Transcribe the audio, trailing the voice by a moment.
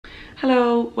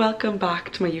Hello, welcome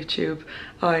back to my YouTube.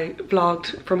 I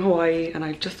vlogged from Hawaii and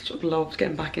I just loved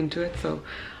getting back into it, so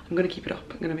I'm gonna keep it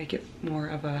up. I'm gonna make it more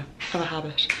of a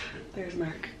habit. There's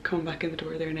Mark coming back in the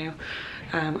door there now.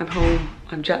 I'm home,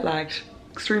 I'm jet lagged,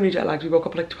 extremely jet lagged. We woke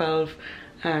up at like 12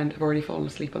 and I've already fallen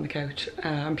asleep on the couch.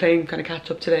 I'm playing kind of catch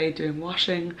up today, doing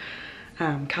washing,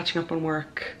 catching up on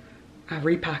work,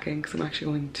 repacking because I'm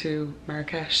actually going to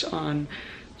Marrakesh on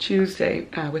Tuesday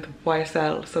with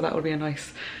YSL, so that will be a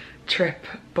nice trip,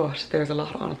 but there's a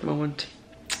lot on at the moment.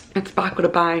 It's back with a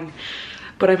bang,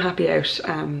 but I'm happy out.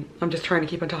 I'm just trying to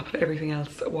keep on top of everything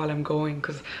else while I'm going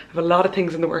because I have a lot of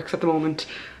things in the works at the moment.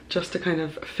 Just to kind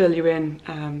of fill you in,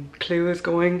 Hellooo is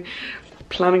going,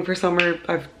 planning for summer.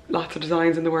 I've lots of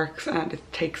designs in the works and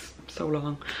it takes so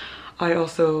long. I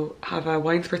also have a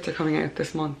wine spritzer coming out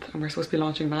this month and we're supposed to be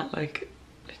launching that like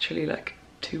literally like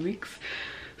 2 weeks,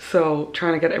 so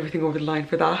trying to get everything over the line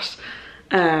for that.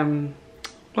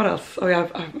 What else? Oh yeah,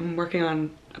 I'm working on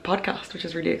a podcast, which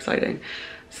is really exciting.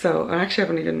 So I actually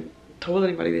haven't even told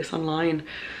anybody this online.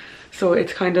 So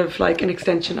it's kind of like an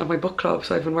extension of my book club.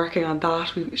 So I've been working on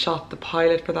that. We shot the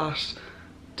pilot for that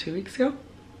 2 weeks ago.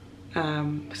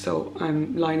 So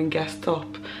I'm lining guests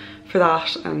up for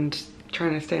that and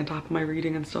trying to stay on top of my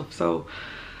reading and stuff. So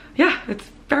yeah, it's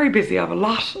very busy. I have a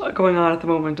lot going on at the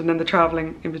moment and then the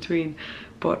traveling in between.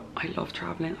 But I love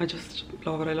traveling. I just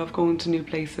love it. I love going to new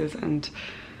places and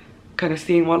kind of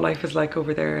seeing what life is like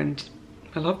over there, and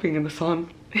I love being in the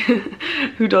sun.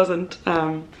 Who doesn't?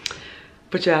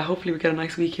 But yeah, hopefully we get a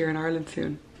nice week here in Ireland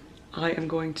soon. I am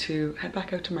going to head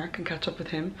back out to Mark and catch up with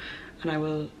him, and I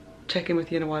will check in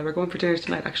with you in a while. We're going for dinner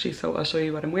tonight actually, so I'll show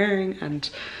you what I'm wearing and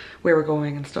where we're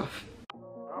going and stuff.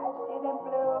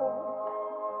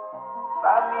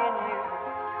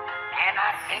 And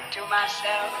I think to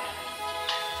myself,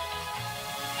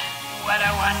 what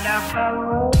a wonderful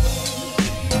world.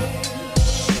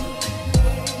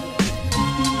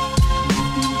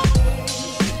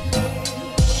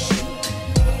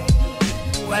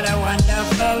 What a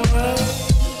wonderful world.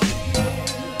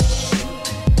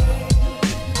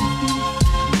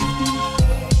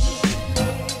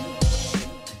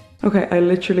 Okay, I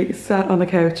literally sat on the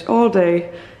couch all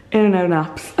day, in and out of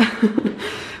naps.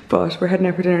 But we're heading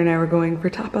out for dinner now. We're going for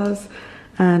tapas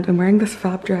and I'm wearing this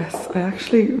fab dress. I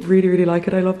actually really like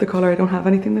it. I love the colour. I don't have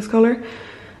anything this colour,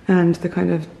 and the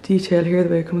kind of detail here, the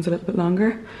way it comes a little bit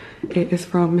longer. It is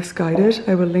from Misguided.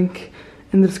 I will link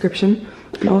in the description.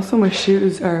 And also my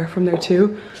shoes are from there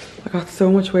too. I got so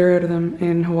much wear out of them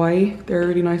in Hawaii. They're a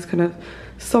really nice kind of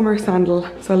summer sandal,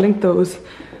 so I'll link those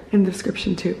in the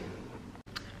description too.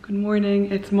 Good morning,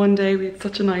 it's Monday. We had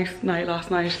such a nice night last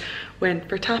night. Went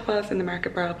for tapas in the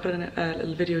market bar. I'll put in a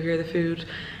little video here of the food,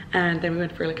 and then we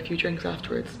went for like a few drinks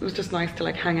afterwards. It was just nice to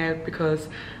like hang out because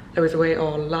I was away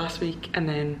all last week and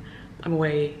then I'm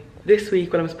away this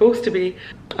week when I'm supposed to be.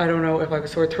 I don't know if I have a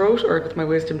sore throat or if it's my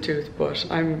wisdom tooth, but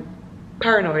I'm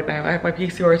paranoid now. I have my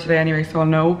PCR today anyway, so I'll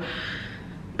know.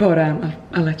 But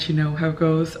I'll let you know how it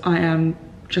goes. I am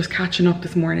just catching up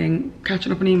this morning,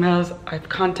 catching up on emails. I have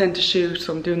content to shoot,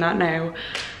 so I'm doing that now.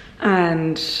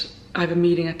 And I have a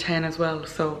meeting at 10 as well,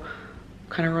 so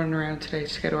kind of running around today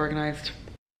to get organised.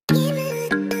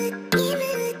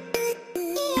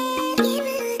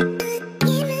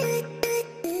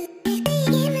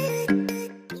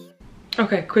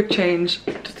 Okay, quick change.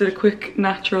 Just did a quick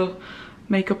natural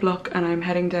makeup look and I'm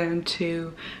heading down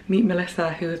to meet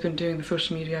Melissa, who has been doing the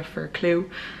social media for Hellooo.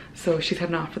 So she's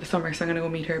heading off for the summer, so I'm gonna go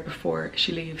meet her before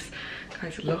she leaves.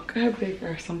 Guys, look how big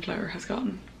our sunflower has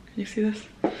gotten. Can you see this?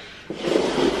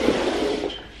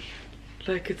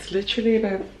 Like, it's literally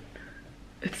about,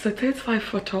 I'd say it's 5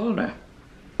 foot tall now.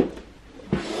 So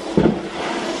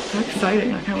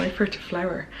exciting, I can't wait for it to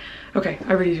flower. Okay,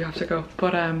 I really do have to go,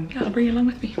 but yeah, I'll bring you along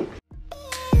with me.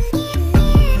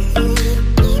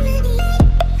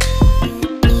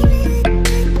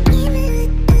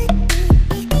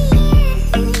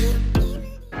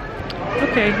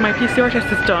 Okay, my PCR test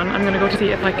is done. I'm gonna go to see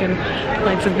if I can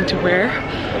find something to wear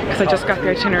because I just got the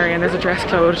itinerary and there's a dress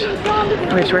code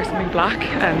and we have to wear something black,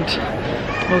 and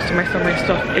most of my summer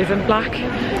stuff isn't black.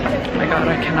 Oh my god,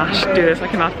 I cannot do this. I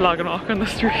cannot vlog and walk on the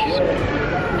street.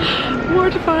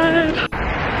 Mortified.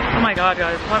 Oh my god,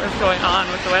 guys, what is going on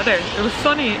with the weather? It was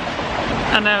sunny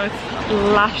and now it's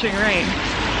lashing rain.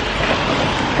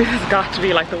 This has got to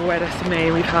be like the wettest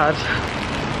May we've had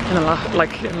in a lot,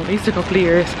 like in at least a couple of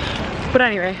years. But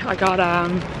anyway, I got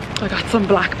some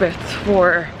black bits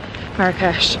for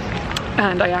Marrakesh,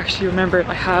 and I actually remembered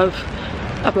I have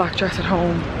a black dress at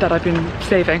home that I've been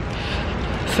saving,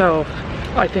 so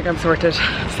I think I'm sorted.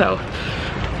 So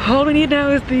all we need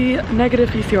now is the negative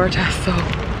PCR test, so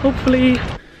hopefully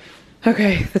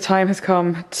Okay, the time has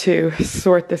come to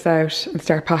sort this out and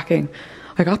start packing.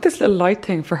 I got this little light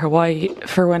thing for Hawaii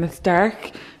for when it's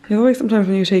dark. You know the way sometimes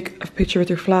when you take a picture with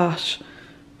your flash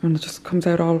and it just comes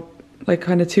out all like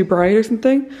kind of too bright or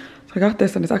something. So I got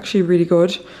this and it's actually really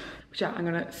good. But yeah, I'm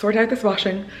gonna sort out this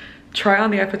washing, try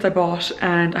on the outfits I bought,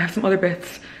 and I have some other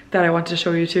bits that I wanted to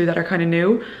show you too that are kind of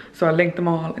new. So I'll link them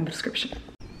all in the description.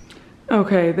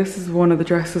 Okay, this is one of the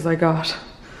dresses I got.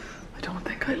 I don't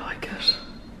think I like it.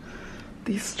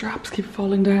 These straps keep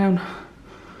falling down.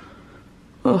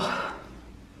 Ugh.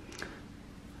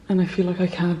 And I feel like I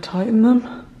can't tighten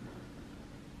them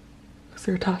because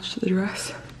they're attached to the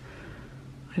dress.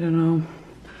 I don't know.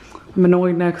 I'm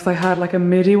annoyed now because I had like a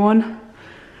midi one,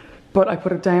 but I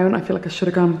put it down. I feel like I should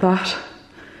have gone with that.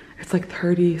 It's like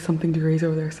 30 something degrees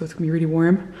over there, so it's gonna be really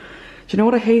warm. Do you know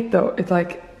what I hate though? It's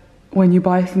like when you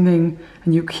buy something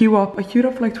and you queue up. I queued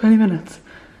up for like 20 minutes.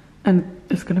 And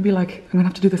it's gonna be like, I'm gonna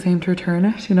have to do the same to return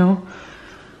it, you know?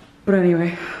 But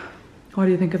anyway, what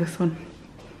do you think of this one?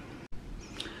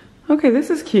 Okay, this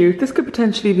is cute. This could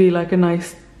potentially be like a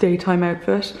nice daytime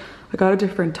outfit. I got a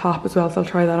different top as well, so I'll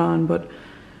try that on, but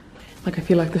like I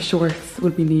feel like the shorts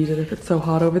would be needed if it's so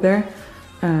hot over there.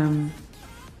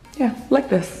 Yeah, like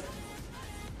this.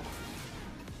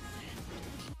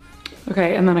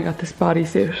 Okay, and then I got this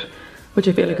bodysuit, which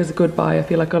I feel like is a good buy. I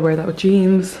feel like I'll wear that with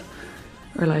jeans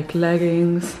or like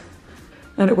leggings,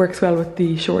 and it works well with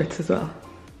the shorts as well.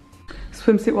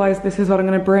 Swimsuit wise, this is what I'm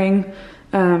gonna bring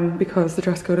because the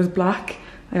dress code is black.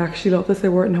 I actually love this. I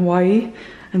wore it in Hawaii.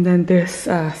 And then this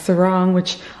sarong,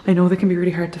 which I know they can be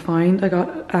really hard to find. I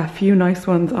got a few nice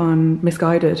ones on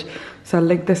Misguided, so I'll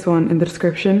link this one in the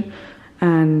description,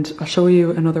 and I'll show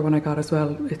you another one I got as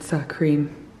well. It's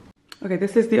cream. Okay,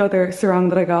 this is the other sarong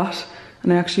that I got,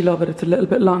 and I actually love it. It's a little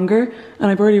bit longer,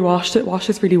 and I've already washed it.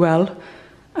 Washes really well.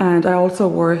 And I also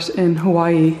wore it in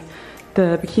Hawaii.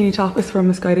 The bikini top is from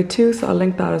Misguided too, so I'll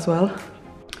link that as well.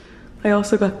 I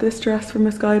also got this dress from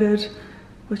Misguided,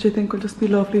 which I think will just be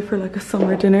lovely for like a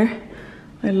summer dinner.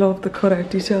 I love the cutout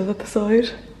details at the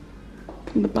side.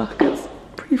 And the back is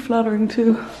pretty flattering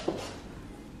too.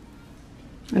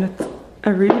 And it's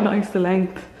a really nice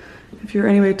length if you're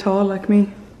anyway tall like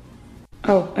me.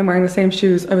 Oh, I'm wearing the same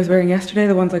shoes I was wearing yesterday,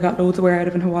 the ones I got loads of wear out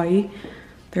of in Hawaii.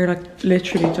 They're like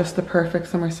literally just the perfect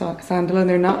summer sandal, and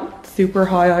they're not super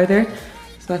high either,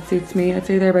 so that suits me. I'd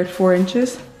say they're about 4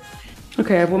 inches.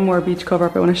 Okay, I have one more beach cover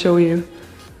up I want to show you.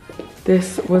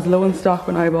 This was low in stock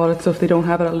when I bought it, so if they don't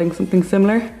have it, I'll link something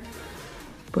similar.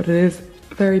 But it is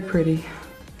very pretty.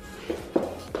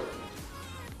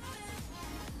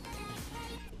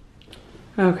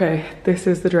 Okay, this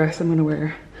is the dress I'm gonna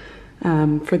wear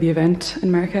for the event in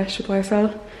Marrakesh with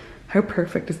YSL. How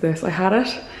perfect is this? I had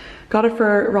it, got it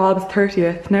for Rob's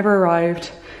 30th, never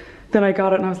arrived. Then I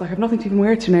got it and I was like, I have nothing to even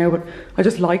wear it to now, but I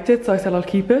just liked it, so I said I'll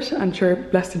keep it, and sure,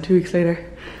 less than 2 weeks later,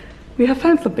 we have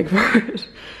found something for it.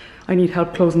 I need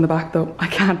help closing the back though. I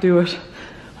can't do it.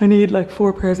 I need like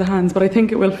 4 pairs of hands, but I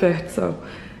think it will fit, so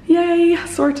yay,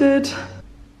 sorted.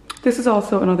 This is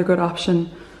also another good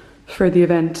option for the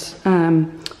event.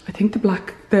 I think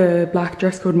the black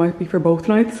dress code might be for both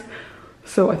nights,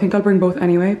 so I think I'll bring both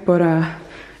anyway, but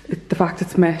the fact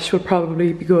it's mesh would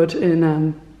probably be good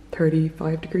in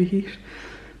 35 degree heat.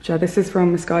 But yeah, this is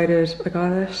from Misguided. I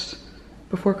got it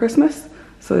before Christmas,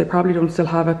 so they probably don't still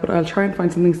have it, but I'll try and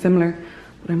find something similar.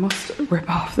 But I must rip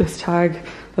off this tag.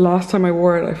 The last time I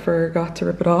wore it, I forgot to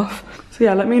rip it off. So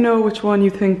yeah, let me know which one you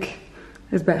think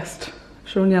is best. I'm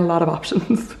showing you a lot of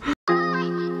options.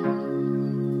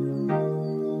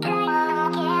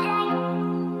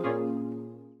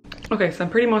 Okay, so I'm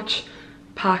pretty much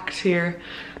packed here.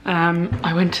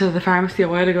 I went to the pharmacy a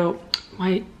while ago.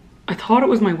 I thought it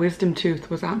was my wisdom tooth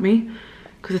was at me,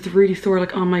 because it's really sore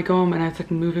like on my gum, and it's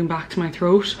like moving back to my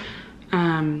throat.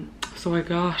 So I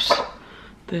got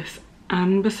this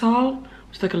Anbesol,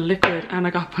 which is like a liquid, and I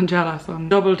got Pangella, so I'm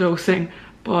double dosing.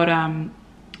 But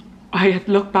I had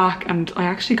looked back and I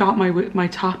actually got my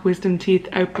top wisdom teeth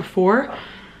out before.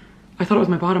 I thought it was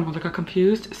my bottom, I got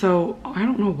confused. So I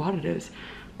don't know what it is,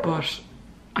 but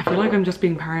I feel like I'm just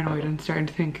being paranoid and starting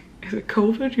to think, is it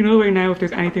COVID? You know, right now if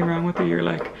there's anything wrong with it, you're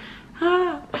like,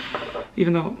 ah,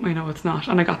 even though I know it's not.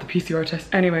 And I got the PCR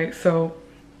test anyway, so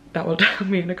that will tell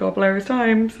me in a couple hours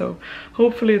time, so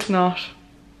hopefully it's not.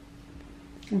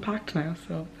 I'm packed now,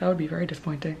 so that would be very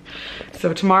disappointing.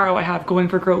 So tomorrow I have Going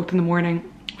for Growth in the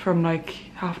morning from like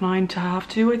 9:30 to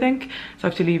 2:30, I think. So I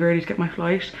have to leave early to get my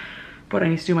flight, but I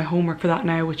need to do my homework for that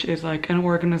now, which is like an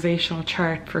organizational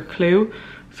chart for Hellooo.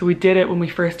 So we did it when we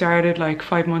first started like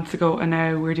 5 months ago, and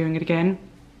now we're doing it again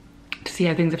to see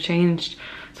how things have changed.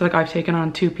 So like I've taken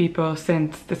on 2 people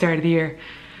since the start of the year,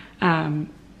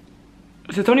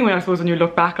 So it's only when I suppose when you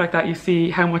look back like that you see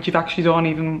how much you've actually done,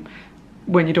 even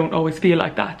when you don't always feel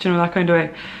like that, you know, that kind of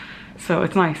way. So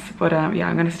it's nice. But yeah,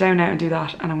 I'm gonna sit down now and do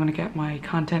that, and I'm gonna get my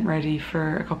content ready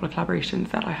for a couple of collaborations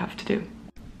that I have to do.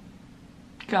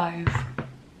 Guys,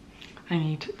 I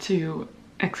need to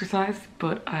exercise,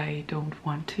 but I don't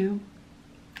want to.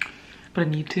 But I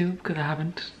need to, because I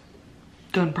haven't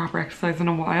done proper exercise in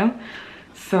a while.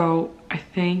 So I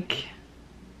think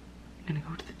I'm gonna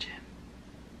go to the gym.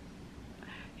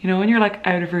 You know, when you're like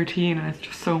out of routine and it's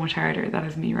just so much harder, that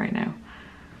is me right now.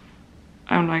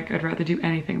 I'm like, I'd rather do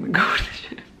anything than go to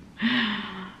the gym.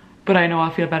 But I know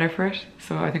I'll feel better for it,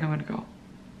 so I think I'm gonna go.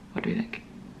 What do you think?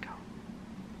 Go.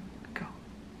 Go.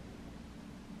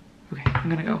 Okay, I'm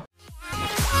gonna go.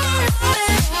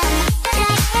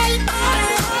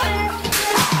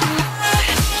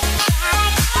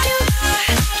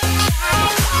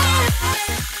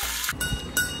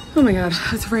 Oh my god,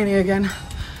 it's raining again.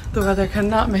 The weather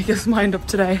cannot make its mind up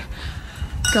today.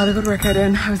 Got a good workout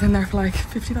in. I was in there for like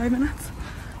 55 minutes.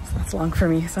 So that's long for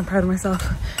me, so I'm proud of myself.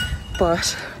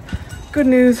 But good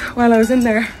news, while I was in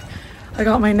there, I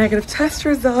got my negative test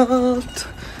result.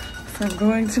 So I'm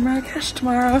going to Marrakesh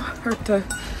tomorrow, or to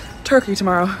Turkey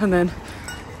tomorrow, and then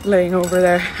laying over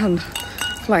there and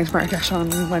flying to Marrakesh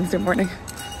on Wednesday morning.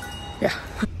 Yeah.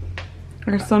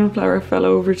 Our sunflower fell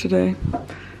over today.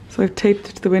 So I've taped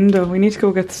it to the window. We need to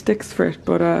go get sticks for it,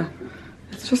 but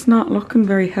it's just not looking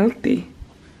very healthy.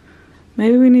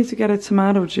 Maybe we need to get a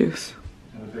tomato juice.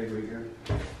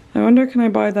 I wonder, can I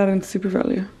buy that in Super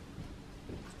Value?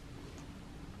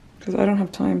 Because I don't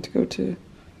have time to go to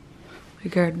a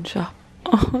garden shop.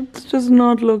 Oh, it's just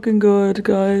not looking good,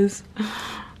 guys.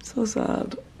 So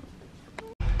sad.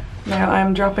 Now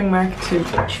I'm dropping Mark to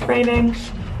training,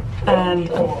 and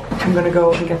I'm gonna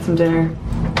go and get some dinner,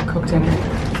 cook dinner,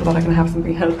 so that I can have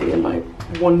something healthy in my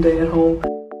one day at home.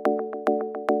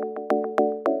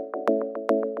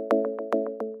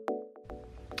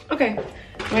 Okay,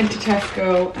 went to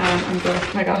Tesco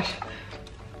and I got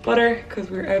butter because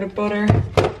we're out of butter.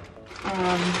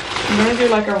 I'm gonna do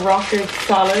like a rocket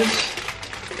salad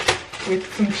with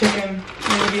some chicken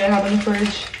maybe I have in the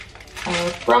fridge,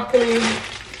 broccoli,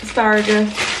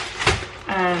 asparagus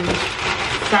and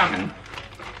salmon.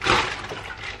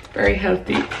 Very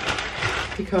healthy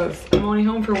because I'm only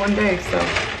home for one day, so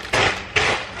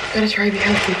gotta try to be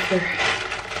healthy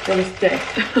for this day.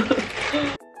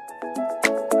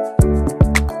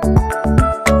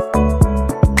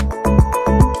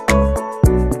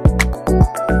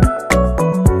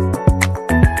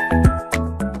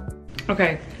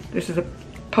 Okay, this is a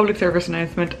public service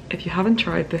announcement. If you haven't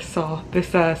tried this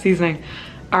seasoning,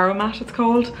 Aromat it's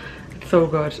called, it's so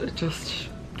good. It just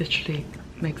literally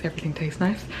makes everything taste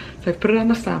nice. So I've put it on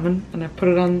the salmon and I've put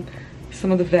it on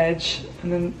some of the veg,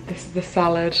 and then this is the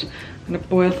salad, and I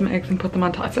boiled some eggs and put them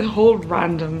on top. It's a whole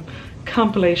random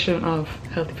compilation of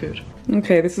healthy food.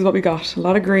 Okay, this is what we got. A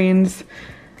lot of greens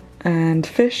and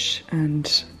fish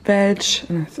and veg,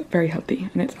 and it's very healthy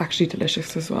and it's actually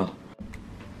delicious as well.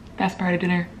 Best part of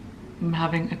dinner, I'm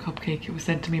having a cupcake. It was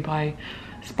sent to me by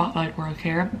Spotlight World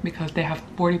Care because they have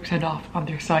 40% off on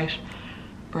their site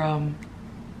from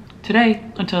today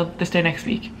until this day next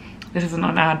week. This isn't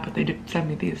an ad, but they did send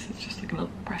me these. It's just like a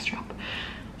little press drop.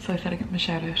 So I said I'd give them a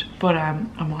shout out. But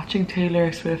I'm watching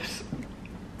Taylor Swift's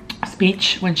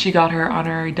speech when she got her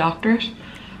honorary doctorate.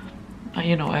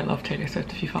 You know I love Taylor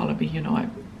Swift. If you follow me, you know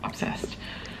I'm obsessed. So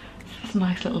it's a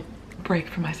nice little break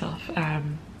for myself.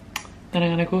 Then I'm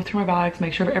gonna go through my bags,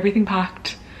 make sure everything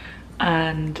packed,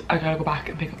 and I gotta go back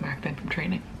and pick up Mark then from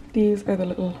training. These are the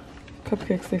little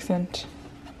cupcakes they sent.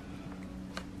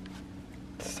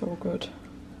 So good.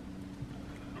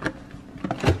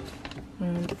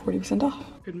 And 40% off.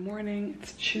 Good morning,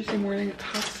 it's Tuesday morning, it's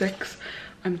 6:30.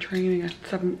 I'm training at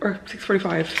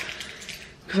 6:45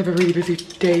 because I have a really busy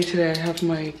day today. I have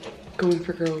my Going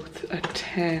for Growth at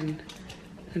 10.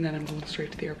 And then I'm going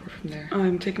straight to the airport from there.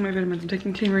 I'm taking my vitamins. I'm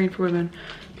taking Clean Rain for Women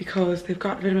because they've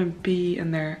got vitamin B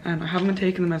in there, and I haven't been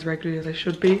taking them as regularly as I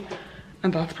should be,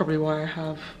 and that's probably why I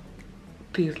have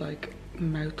these like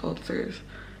mouth ulcers.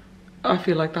 I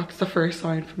feel like that's the first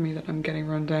sign for me that I'm getting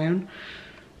run down,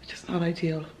 which is not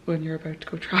ideal when you're about to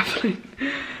go traveling.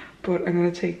 But I'm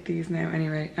gonna take these now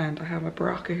anyway, and I have my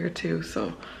Baraka here too,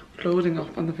 so loading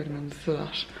up on the vitamins so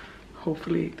that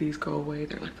hopefully these go away.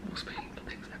 They're like the most painful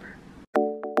things ever.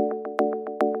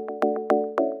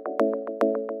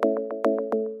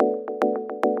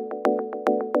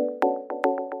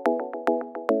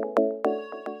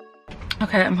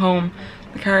 Okay, I'm home.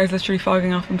 The car is literally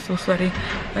fogging off. I'm so sweaty.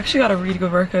 I actually got a really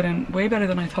good workout in, way better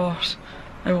than I thought.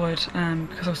 I would,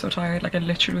 because I was so tired. Like I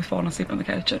literally was falling asleep on the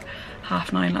couch at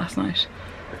 9:30 last night.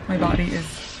 My body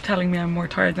is telling me I'm more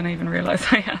tired than I even realise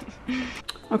I am.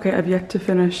 Okay, I've yet to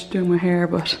finish doing my hair,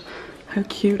 but how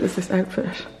cute is this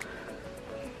outfit?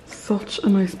 Such a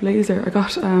nice blazer.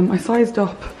 I sized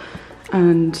up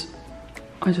and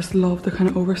I just love the kind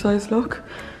of oversized look.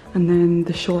 And then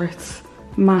the shorts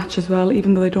match as well,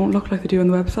 even though they don't look like they do on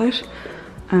the website.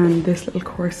 And this little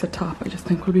corset top I just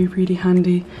think will be really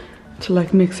handy to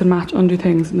like mix and match undo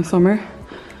things in the summer.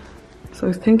 So I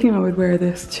was thinking I would wear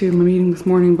this to my meeting this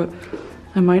morning, but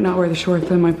I might not wear the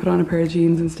shorts. I might put on a pair of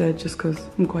jeans instead just because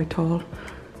I'm quite tall.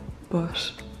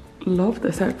 But love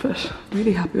this outfit,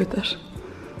 really happy with it.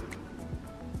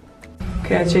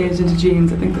 Okay, I changed into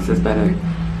jeans. I think this is better.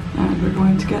 And we're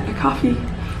going to get a coffee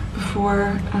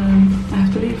before I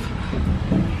have to leave.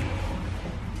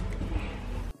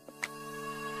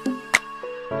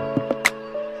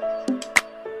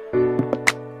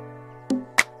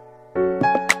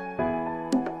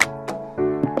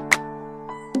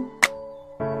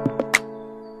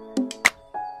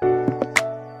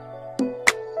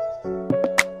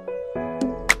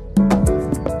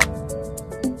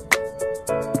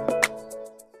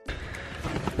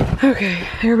 Okay,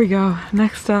 here we go.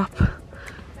 Next stop,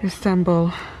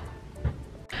 Istanbul.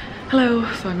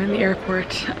 Hello, so I'm in the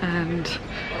airport and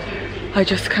I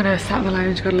just kind of sat in the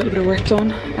lounge, got a little bit of work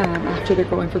done after the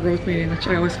Going for Growth meeting, which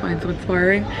I always find so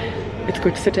inspiring. It's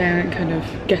good to sit down and kind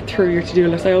of get through your to-do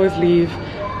list. I always leave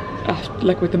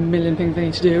like with a million things I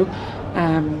need to do.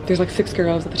 There's like 6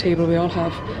 girls at the table. We all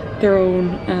have their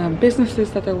own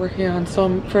businesses that they're working on,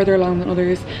 some further along than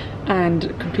others,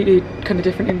 and completely kind of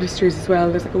different industries as well.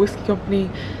 There's like a whiskey company,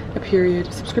 a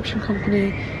period subscription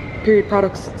company, period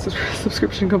products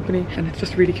subscription company, and it's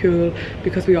just really cool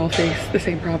because we all face the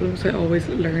same problems. So I always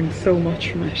learn so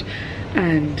much from it,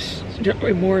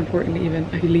 and more importantly even,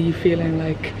 I leave feeling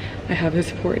like I have a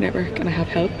support network and I have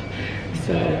help.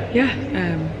 So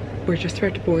yeah, we're just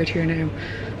about to board here now,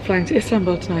 flying to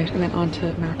Istanbul tonight and then on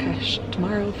to Marrakesh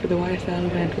tomorrow for the YSL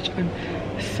event, which I'm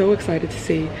so excited to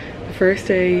see. The first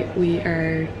day we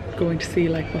are going to see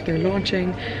like what they're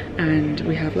launching, and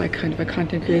we have like kind of a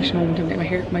content creation moment and get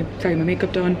my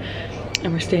makeup done,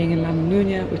 and we're staying in La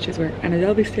Mamounia, which is where Anna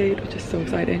Delvey stayed, which is so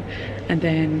exciting. And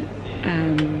then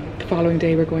the following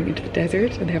day we're going into the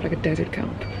desert, and they have like a desert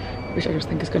camp, which I just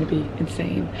think is going to be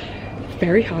insane. It's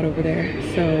very hot over there,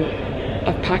 so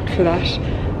I've packed for that.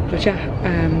 But yeah,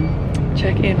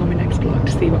 check in on my next vlog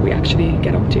to see what we actually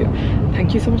get up to.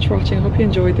 Thank you so much for watching. I hope you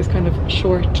enjoyed this kind of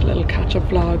short little catch-up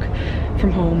vlog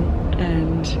from home,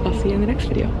 and I'll see you in the next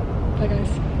video. Bye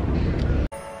guys.